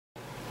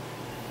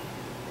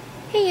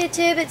Hey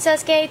YouTube, it's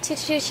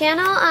Sasuke222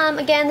 channel.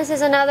 Again, this is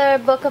another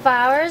book of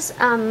ours,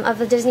 of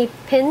the Disney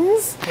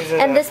pins.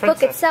 And this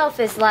book itself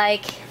is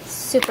like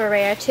super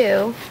rare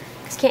too.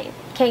 Cause can't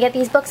get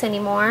these books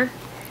anymore.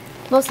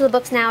 Most of the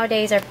books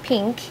nowadays are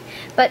pink.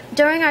 But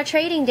during our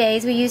trading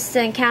days, we used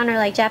to encounter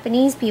like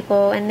Japanese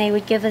people and they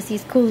would give us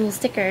these cool little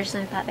stickers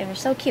and I thought they were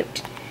so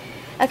cute.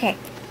 Okay,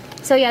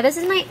 so yeah, this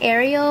is my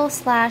Ariel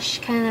slash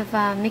kind of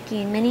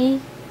Mickey and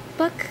Minnie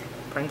book.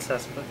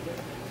 Princess book.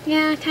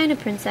 Yeah, kind of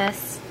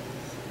princess.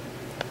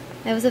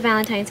 That was a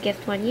Valentine's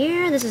gift one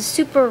year. This is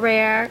super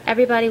rare.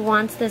 Everybody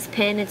wants this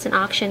pin. It's an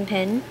auction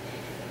pin.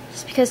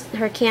 Just because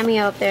her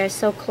cameo up there is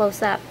so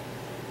close up.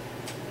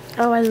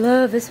 Oh, I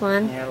love this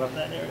one. Yeah, I love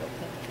that Ariel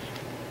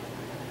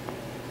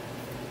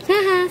pin.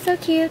 Haha, so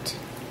cute.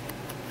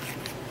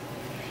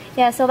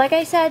 Yeah, so like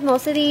I said,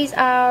 most of these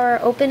are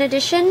open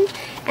edition.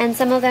 And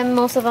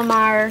most of them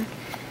are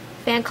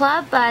fan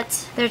club.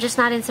 But they're just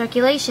not in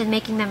circulation,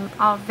 making them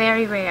all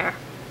very rare.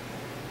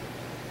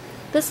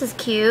 This is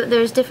cute.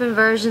 There's different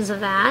versions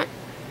of that.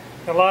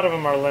 A lot of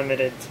them are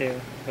limited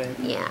too. But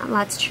yeah,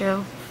 that's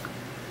true.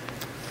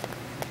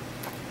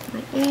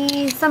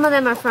 Some of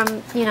them are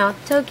from, you know,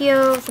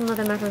 Tokyo. Some of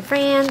them are from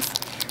France.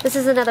 This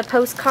is another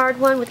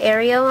postcard one with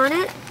Ariel on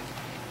it.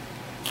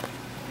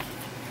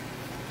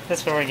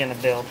 That's what we're gonna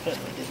build, but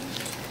we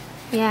didn't.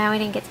 Yeah, we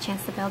didn't get the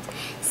chance to build.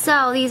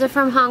 So these are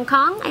from Hong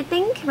Kong, I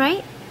think,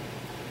 right?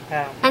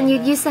 And you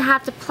used to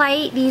have to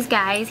play these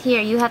guys here.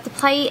 You have to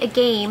play a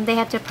game. They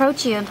have to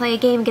approach you and play a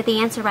game and get the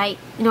answer right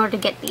in order to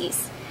get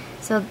these.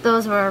 So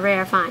those were a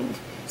rare find.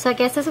 So I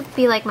guess this would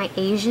be like my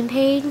Asian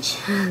page.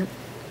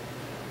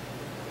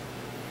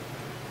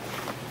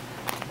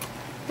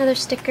 Another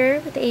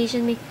sticker with the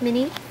Asian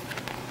Minnie.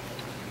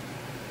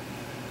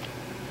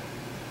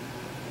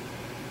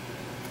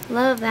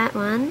 Love that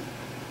one.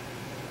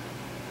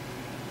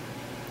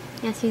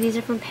 Yeah, see, these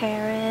are from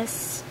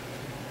Paris.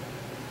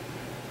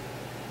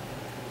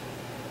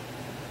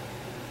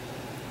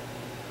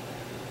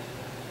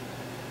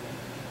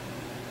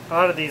 A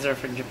lot of these are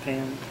from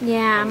Japan.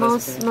 Yeah,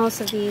 most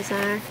of these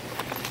are.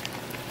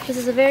 This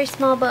is a very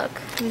small book.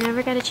 We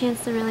never got a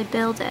chance to really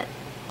build it.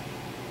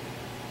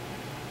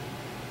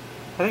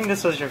 I think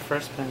this was your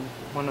first pin,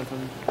 one of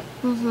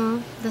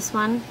them. This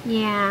one?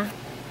 Yeah.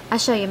 I'll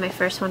show you my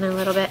first one in a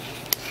little bit.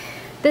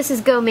 This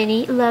is Go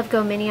Minnie. Love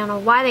Go Minnie. I don't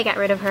know why they got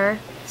rid of her.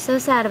 So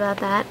sad about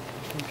that.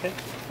 Okay.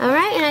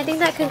 Alright, and I think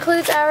that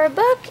concludes our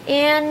book.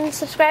 And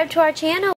subscribe to our channel.